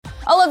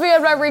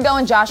Olivia Rodrigo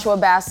and Joshua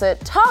Bassett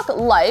talk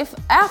life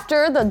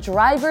after the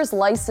driver's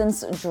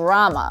license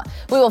drama.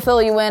 We will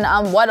fill you in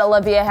on what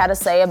Olivia had to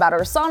say about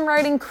her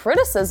songwriting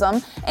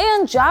criticism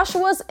and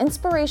Joshua's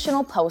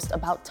inspirational post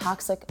about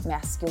toxic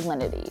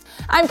masculinity.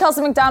 I'm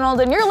Kelsey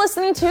McDonald, and you're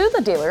listening to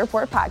the Daily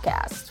Report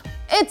podcast.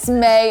 It's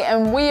May,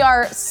 and we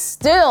are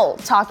still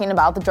talking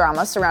about the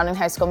drama surrounding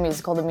High School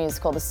Musical,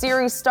 the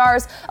series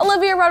stars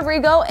Olivia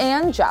Rodrigo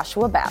and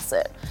Joshua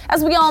Bassett.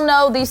 As we all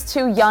know, these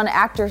two young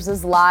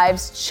actors'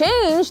 lives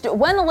changed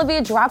when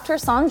Olivia dropped her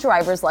song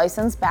Driver's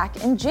License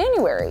back in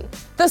January.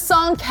 The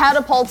song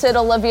catapulted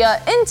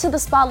Olivia into the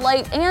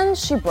spotlight, and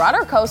she brought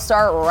her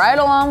co-star right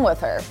along with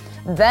her.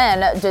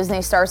 Then, Disney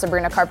star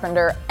Sabrina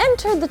Carpenter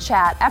entered the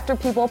chat after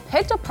people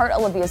picked apart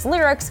Olivia's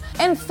lyrics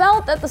and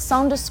felt that the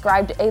song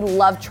described a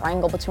love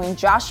triangle between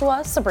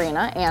Joshua,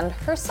 Sabrina, and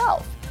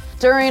herself.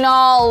 During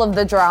all of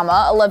the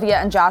drama, Olivia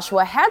and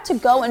Joshua had to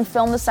go and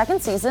film the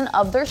second season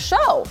of their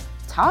show.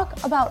 Talk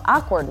about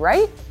awkward,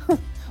 right?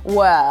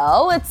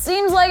 Well, it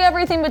seems like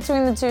everything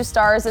between the two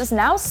stars is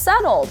now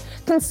settled,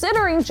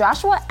 considering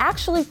Joshua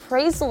actually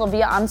praised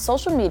Olivia on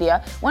social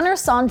media when her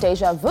song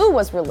Deja Vu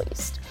was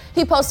released.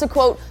 He posted,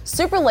 quote,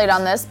 "Super late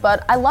on this,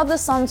 but I love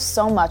this song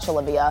so much,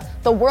 Olivia.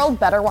 The world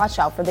better watch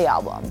out for the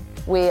album."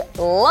 We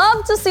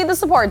love to see the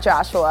support,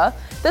 Joshua.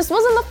 This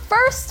wasn't the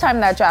first time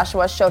that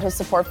Joshua showed his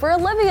support for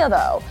Olivia,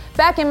 though.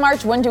 Back in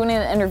March, when doing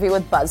an interview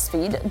with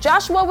BuzzFeed,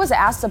 Joshua was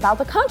asked about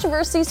the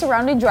controversy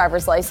surrounding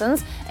Driver's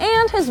License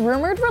and his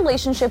rumored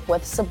relationship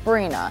with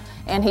Sabrina.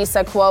 And he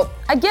said, quote,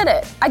 "I get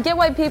it. I get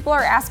why people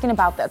are asking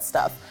about that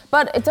stuff,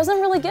 but it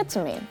doesn't really get to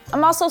me.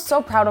 I'm also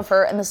so proud of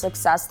her and the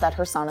success that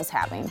her son is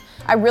having.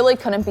 I really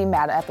couldn't be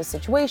mad at the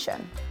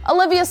situation."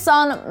 Olivia's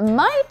son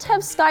might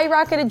have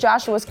skyrocketed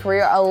Joshua's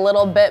career a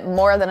little bit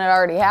more than it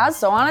already has,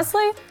 so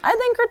honestly, I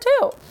think her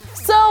too.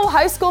 So,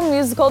 High School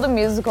Musical,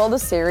 the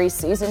series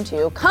season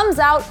 2 comes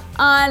out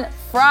on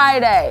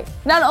Friday.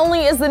 Not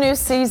only is the new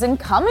season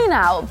coming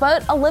out,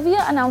 but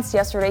Olivia announced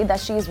yesterday that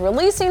she's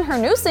releasing her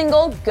new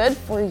single, Good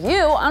For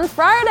You, on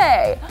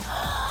Friday.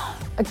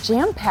 A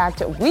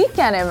jam-packed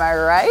weekend, am I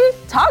right?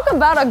 Talk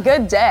about a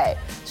good day.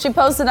 She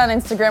posted on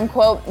Instagram,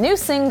 quote, "New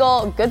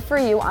single, Good For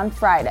You, on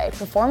Friday,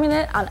 performing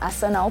it on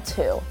SNL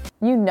 2.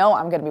 You know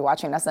I'm gonna be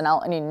watching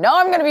SNL, and you know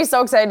I'm gonna be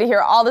so excited to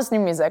hear all this new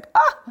music.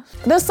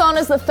 This song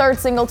is the third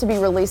single to be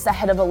released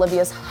ahead of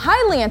Olivia's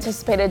highly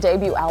anticipated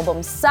debut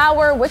album,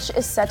 Sour, which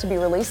is set to be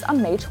released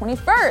on May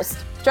 21st.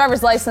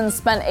 Driver's License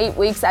spent 8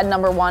 weeks at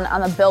number 1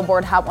 on the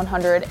Billboard Hot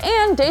 100,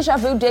 and Deja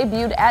Vu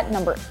debuted at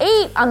number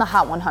 8 on the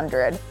Hot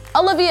 100.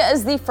 Olivia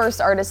is the first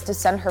artist to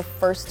send her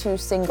first 2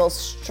 singles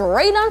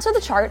straight onto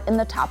the chart in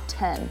the top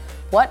 10.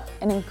 What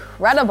an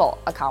incredible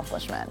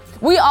accomplishment.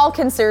 We all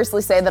can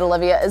seriously say that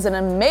Olivia is an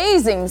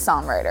amazing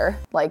songwriter.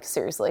 Like,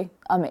 seriously,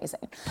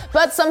 amazing.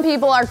 But some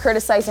people are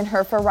criticizing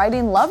her for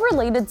writing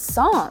love-related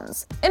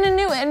songs. In a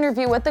new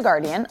interview with The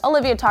Guardian,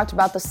 Olivia talked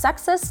about the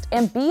sexist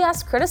and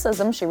BS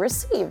criticism she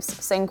receives,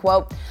 saying,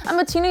 quote, "I'm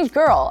a teenage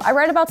girl. I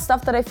write about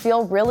stuff that I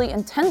feel really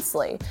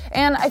intensely,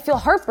 and I feel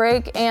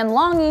heartbreak and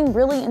longing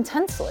really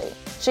intensely."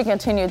 She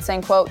continued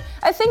saying, quote,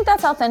 "I think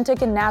that's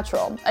authentic and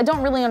natural. I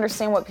don't really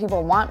understand what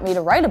people want me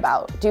to write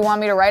about. Do you want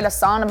me to write a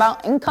song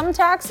about income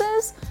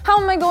taxes? How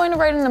am I going to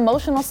write an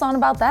emotional song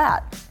about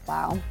that?"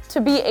 Wow. To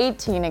be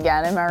 18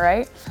 again, am I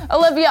right?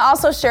 Olivia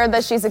also shared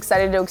that she's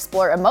excited to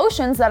explore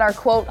emotions that are,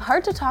 quote,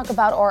 "hard to talk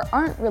about or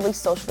aren't really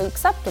socially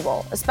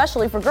acceptable,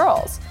 especially for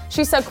girls."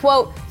 She said,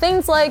 quote,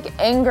 "Things like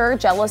anger,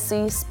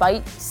 jealousy,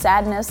 spite,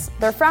 sadness,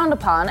 they're frowned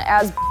upon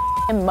as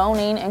and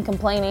moaning and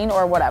complaining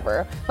or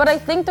whatever, but I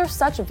think they're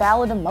such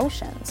valid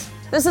emotions."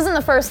 This isn't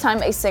the first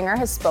time a singer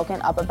has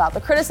spoken up about the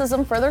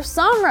criticism for their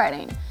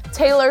songwriting.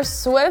 Taylor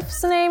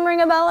Swift's name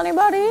ring a bell,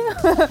 anybody?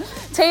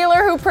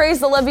 Taylor, who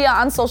praised Olivia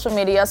on social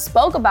media,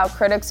 spoke about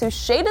critics who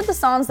shaded the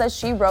songs that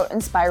she wrote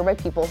inspired by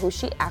people who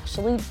she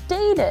actually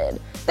dated.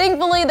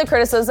 Thankfully, the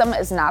criticism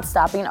is not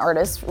stopping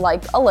artists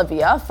like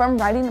Olivia from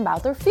writing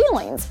about their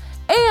feelings.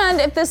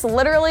 And if this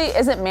literally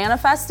isn't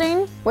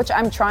manifesting, which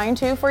I'm trying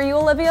to for you,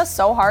 Olivia,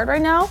 so hard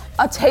right now,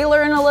 a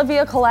Taylor and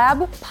Olivia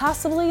collab,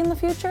 possibly in the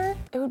future,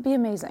 it would be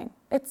amazing.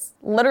 It's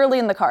literally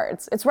in the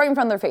cards. It's right in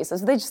front of their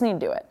faces. They just need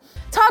to do it.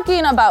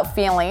 Talking about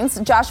feelings,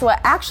 Joshua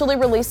actually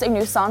released a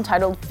new song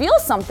titled Feel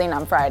Something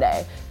on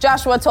Friday.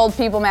 Joshua told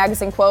People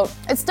magazine, quote,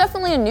 "It's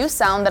definitely a new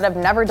sound that I've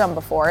never done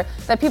before,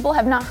 that people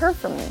have not heard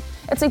from me.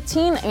 It's a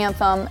teen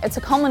anthem. It's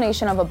a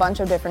culmination of a bunch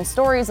of different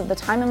stories of the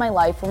time in my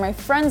life where my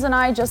friends and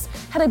I just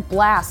had a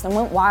blast and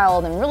went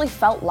wild and really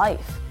felt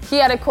life."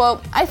 He added,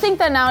 quote, "I think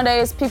that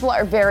nowadays people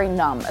are very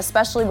numb,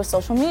 especially with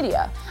social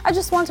media. I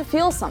just want to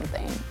feel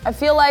something. I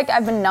feel like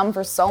I've been numb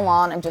for so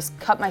long and just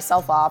cut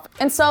myself off.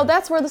 And so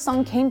that's where the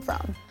song came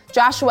from."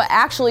 Joshua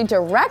actually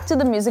directed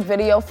the music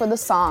video for the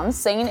song,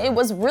 saying it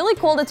was really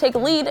cool to take a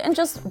lead and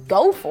just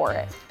go for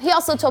it. He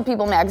also told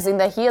People magazine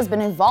that he has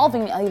been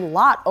evolving a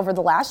lot over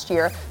the last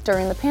year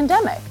during the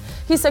pandemic.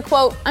 He said,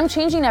 quote, "I'm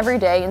changing every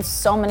day in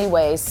so many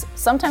ways,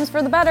 sometimes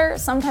for the better,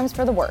 sometimes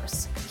for the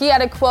worse." He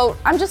added, quote,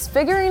 "I'm just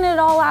figuring it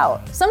all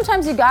out.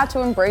 Sometimes you got to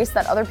embrace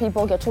that other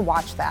people get to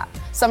watch that.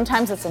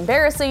 Sometimes it's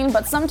embarrassing,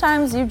 but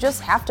sometimes you just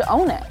have to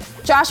own it."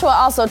 Joshua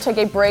also took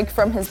a break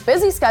from his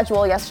busy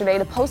schedule yesterday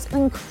to post an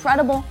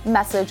incredible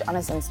message on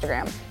his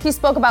Instagram. He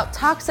spoke about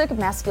toxic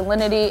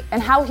masculinity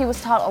and how he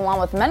was taught, along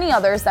with many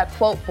others, that,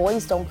 quote,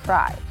 "boys don't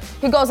cry."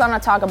 He goes on to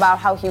talk about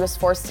how he was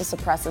forced to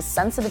suppress his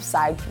sensitive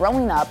side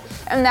growing up,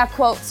 and that,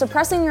 quote,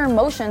 "suppressing your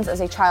emotions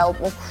as a child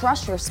will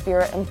crush your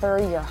spirit and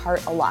bury your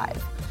heart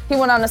alive." He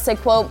went on to say,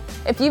 quote,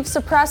 "If you've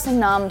suppressed and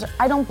numbed,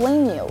 I don't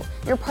blame you.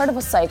 You're part of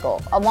a cycle,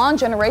 a long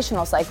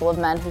generational cycle of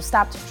men who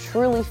stopped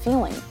truly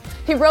feeling."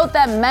 He wrote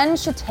that men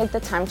should take the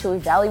time to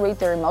evaluate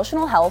their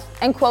emotional health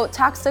and, quote,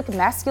 "toxic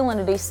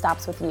masculinity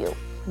stops with you."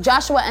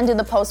 Joshua ended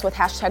the post with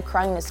hashtag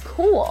 "crying is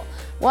cool."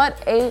 What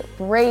a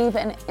brave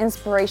and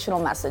inspirational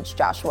message,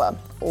 Joshua.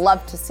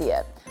 Love to see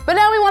it. But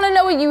now we want to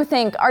know what you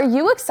think. Are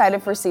you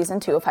excited for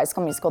season 2 of High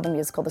School Musical, the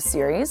musical, the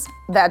series?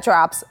 That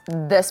drops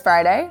this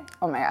Friday.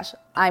 Oh my gosh.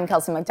 I'm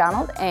Kelsey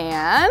McDonald,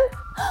 and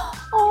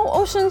oh,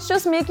 Ocean's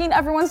just making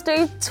everyone's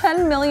day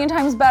 10 million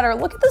times better.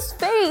 Look at this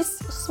face.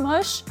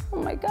 Smush. Oh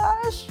my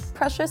gosh.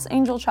 Precious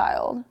angel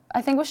child.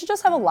 I think we should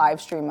just have a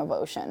live stream of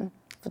Ocean,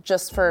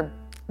 just for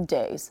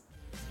days.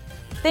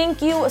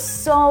 Thank you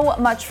so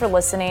much for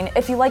listening.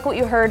 If you like what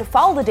you heard,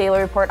 follow the Daily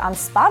Report on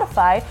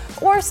Spotify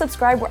or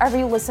subscribe wherever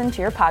you listen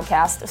to your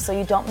podcast so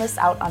you don't miss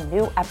out on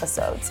new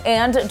episodes.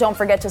 And don't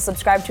forget to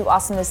subscribe to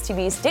Awesomeness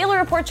TV's Daily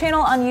Report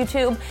channel on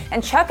YouTube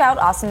and check out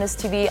Awesomeness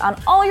TV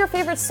on all your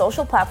favorite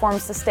social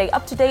platforms to stay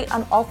up to date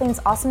on all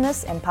things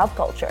awesomeness and pop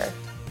culture.